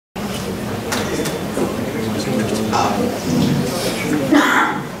Good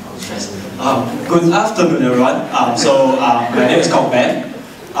afternoon, everyone. My name is Ben.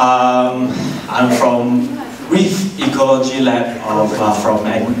 I'm from Reef Ecology Lab from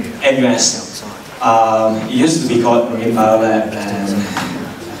NUS. It used to be called Marine Biolab, and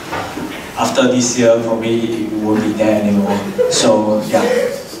after this year, probably it won't be there anymore. So, yeah.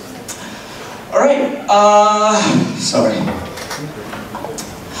 Alright, sorry.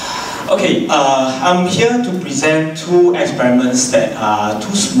 Okay, I'm here to present two experiments that are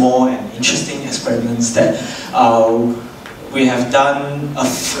two small and interesting experiments that we have done a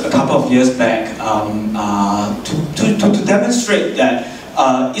couple of years back to demonstrate that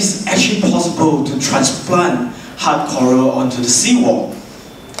it's actually possible to transplant hard coral onto the seawall.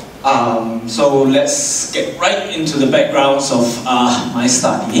 So let's get right into the backgrounds of our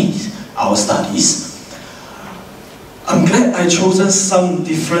studies. I'm glad I chosen some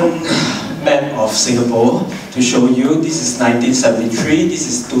different map of Singapore to show you. This is 1973, this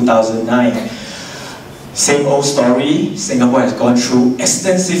is 2009. Same old story. Singapore has gone through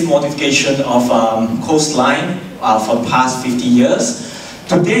extensive modification of coastline for the past 50 years.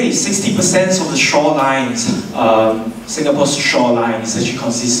 Today, 60% of the shorelines, Singapore's shoreline, essentially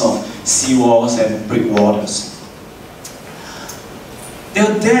consists of seawalls and breakwaters.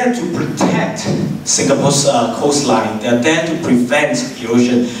 They're there to protect Singapore's coastline. They're there to prevent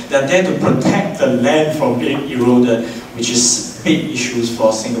erosion. They're there to protect the land from being eroded, which is big issues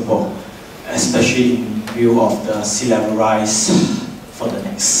for Singapore, especially in view of the sea level rise for the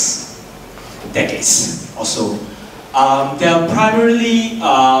next decades or so. They are primarily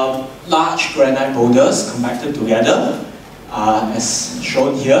large granite boulders compacted together, as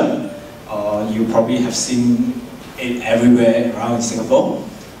shown here. You probably have seen it everywhere around in Singapore.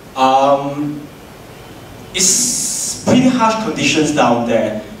 It's pretty harsh conditions down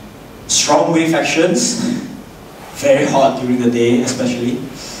there. Strong wave actions, very hot during the day especially.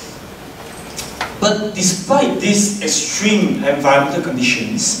 But despite these extreme environmental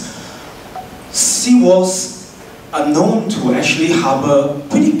conditions, seawalls are known to actually harbor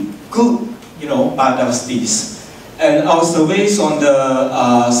pretty good, biodiversities. And our surveys on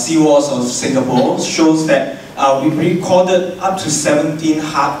the seawalls of Singapore shows that we recorded up to 17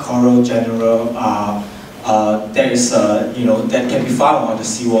 hard coral general that can be found on the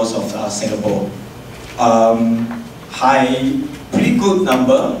seawalls of Singapore. Pretty good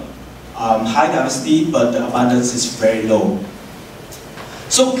number, high diversity, but the abundance is very low.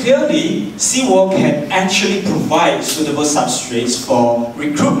 So clearly, seawall can actually provide suitable substrates for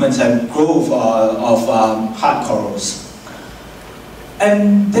recruitment and growth of hard corals.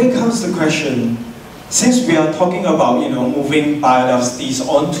 And then comes the question, since we are talking about moving biodiversities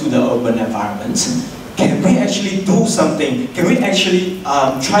onto the urban environment, can we actually do something? Can we actually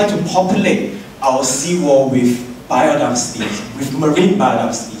try to populate our seawall with biodiversities, with marine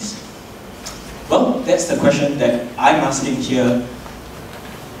biodiversities? Well, that's the question that I'm asking here.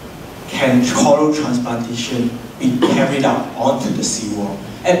 Can coral transplantation be carried out onto the seawall?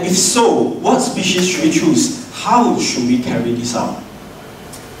 And if so, what species should we choose? How should we carry this out?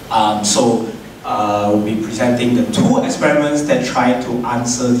 We'll be presenting the two experiments that try to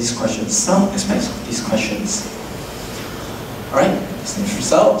answer these questions, some aspects of these questions. Alright, business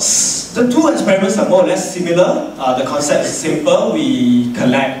results. The two experiments are more or less similar. The concept is simple. We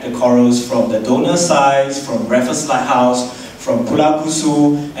collect the corals from the donor sites, from Raffles Lighthouse, from Pulau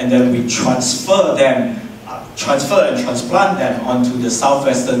Kusu, and then we transfer and transplant them onto the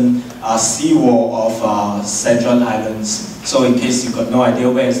southwestern seawall of St. John Islands. So in case you've got no idea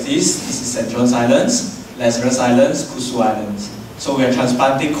where is this is St. John's Islands, Lazarus Islands, Kusu Islands. So we are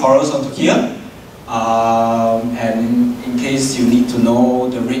transplanting corals onto here. And in case you need to know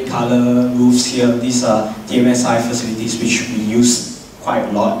the red color roofs here, these are TMSI facilities which we use quite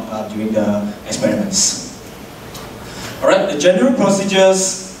a lot during the experiments. Alright, the general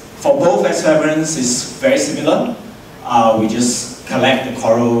procedures for both experiments is very similar. We just collect the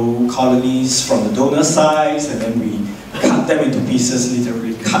coral colonies from the donor sites, and then we cut them into pieces,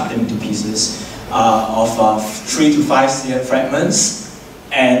 literally cut them into pieces of 3 to 5 cm fragments.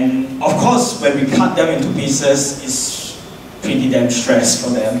 And of course, when we cut them into pieces, it's pretty damn stress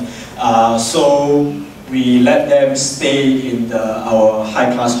for them. So we let them stay in our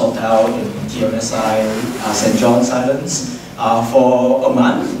high-class hotel in TMSI, St. John's Islands, for a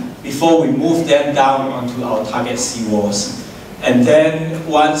month before we move them down onto our target seawalls. And then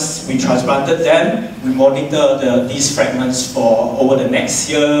once we transplanted them, we monitor these fragments for over the next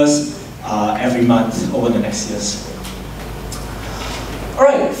years, every month over the next years.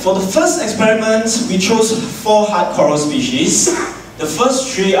 Alright, for the first experiment, we chose 4 hard coral species. The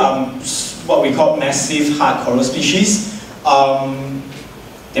first 3 are what we call massive hard coral species.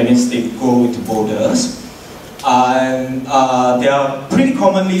 That means they grow into boulders. And they are pretty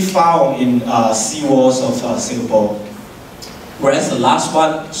commonly found in seawalls of Singapore. Whereas the last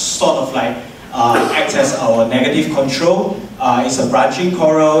one sort of like acts as our negative control. It's a branching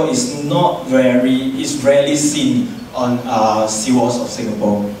coral. It's rarely seen on seawalls of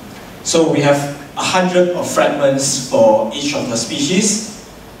Singapore. So we have 100 of fragments for each of the species.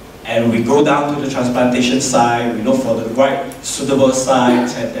 And we go down to the transplantation site, we look for the right suitable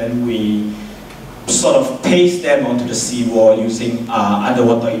sites, and then we sort of paste them onto the seawall using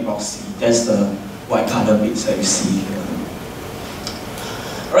underwater epoxy. That's the white color bits that you see here.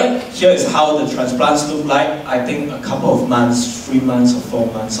 Alright, here is how the transplants look like. I think a couple of months, 3 months or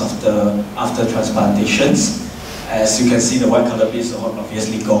 4 months after transplantations. As you can see, the white color bits are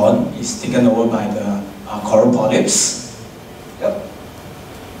obviously gone. It's taken over by the coral polyps. Yep.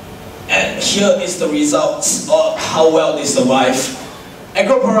 And here is the results of how well they survive.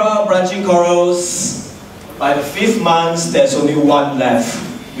 Acropora branching corals, by the 5th month, there's only one left,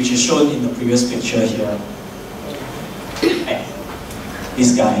 which is shown in the previous picture here.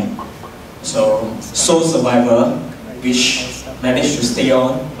 This guy. So, sole survivor, which managed to stay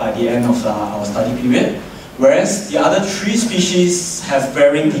on by the end of our study period. Whereas the other 3 species have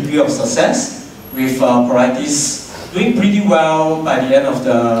varying degree of success, with varieties doing pretty well. By the end of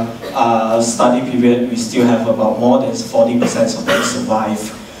the study period, we still have about more than 40% of them survive.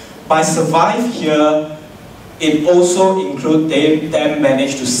 By survive here, it also includes them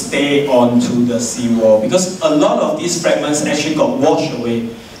managed to stay onto the seawall, because a lot of these fragments actually got washed away.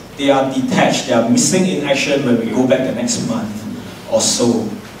 They are detached, they are missing in action when we go back the next month or so.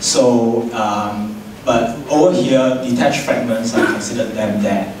 So, but over here, detached fragments, I considered them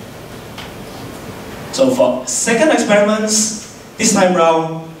dead. So for second experiments, this time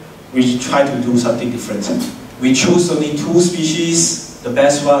round, we try to do something different. We choose only 2 species, the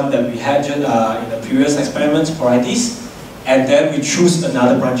best one that we had in the previous experiments, varieties, and then we choose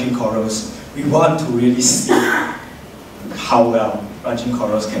another branching corals. We want to really see how well branching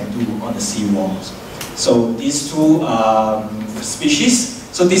corals can do on the seawalls. So these 2 species,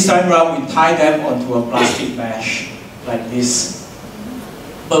 so this time round we tie them onto a plastic mesh like this.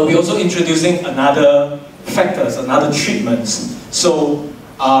 But we're also introducing another factors, another treatments. So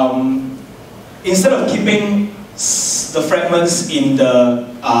instead of keeping the fragments in the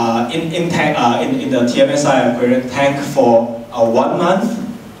in the TMSI aquarium tank for 1 month,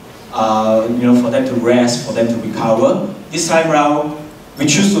 for them to rest, for them to recover, this time round we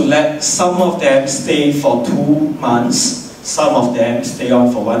choose to let some of them stay for 2 months, some of them stay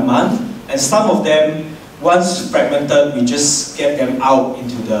on for 1 month, and some of them, once fragmented, we just get them out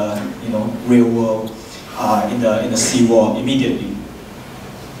into the real world in the seawall immediately.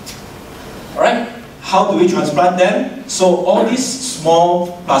 All right, how do we transplant them? So all these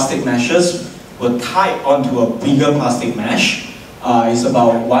small plastic meshes were tied onto a bigger plastic mesh. It's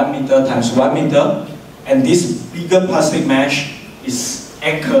about 1 meter times 1 meter, and this bigger plastic mesh is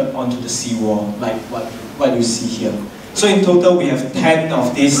anchored onto the seawall, like what you see here. So in total, we have 10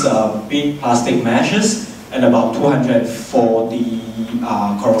 of these big plastic meshes and about 240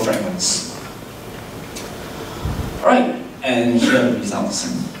 coral fragments. Alright, and here are the results.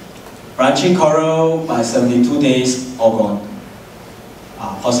 Branching coral, by 72 days, all gone.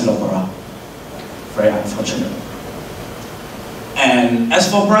 Posilopora. Very unfortunate. And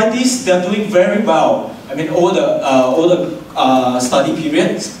as for varieties, they're doing very well. I mean, over the study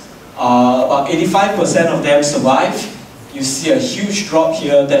periods, about 85% of them survive. You see a huge drop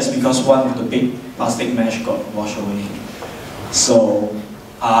here. That's because one of the big plastic mesh got washed away. So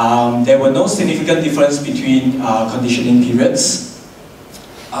there were no significant difference between conditioning periods.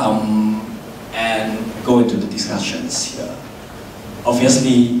 And go into the discussions here.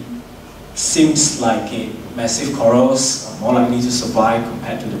 Obviously, seems like massive corals are more likely to survive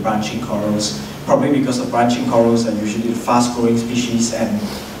compared to the branching corals. Probably because the branching corals are usually fast-growing species and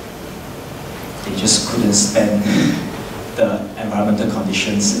they just couldn't stand the environmental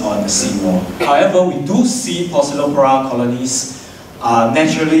conditions on the seawall. However, we do see Posilopora colonies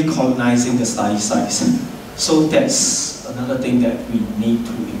naturally colonizing the study sites. So that's another thing that we need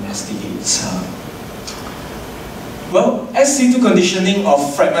to investigate. Well, ex situ conditioning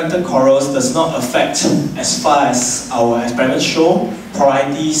of fragmented corals does not affect, as far as our experiments show,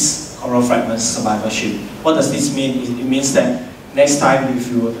 Porites coral fragments survivorship. What does this mean? It means that next time if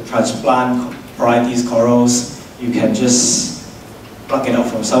you were to transplant Porites corals, you can just pluck it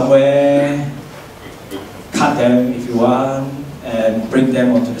out from somewhere, cut them if you want, and bring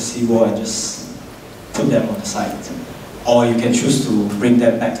them onto the seawall and just put them on the site. or you can choose to bring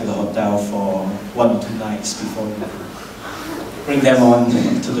them back to the hotel for 1 or 2 nights before you bring them on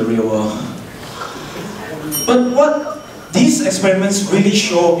to the real world. But what these experiments really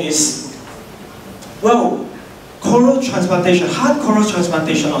show is, well, coral transplantation, hard coral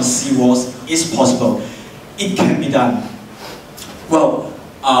transplantation on seawalls is possible. It can be done. Well,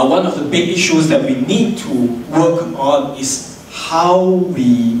 one of the big issues that we need to work on is how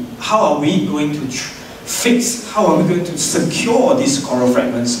are we going to how are we going to secure these coral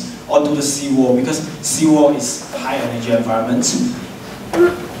fragments onto the seawall, because seawall is high energy environment.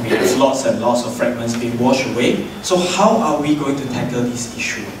 We have lots and lots of fragments being washed away. So how are we going to tackle this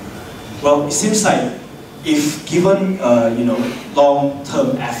issue? Well, it seems like if given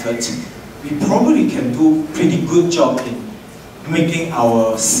long-term effort, we probably can do pretty good job in making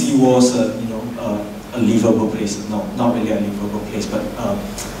our seawalls a livable place. No, not really a livable place, but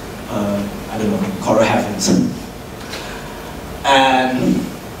I don't know, coral heavens. And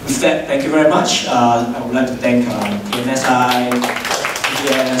with that, thank you very much. I would like to thank TMSI,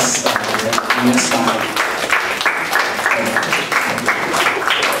 BRS, USI,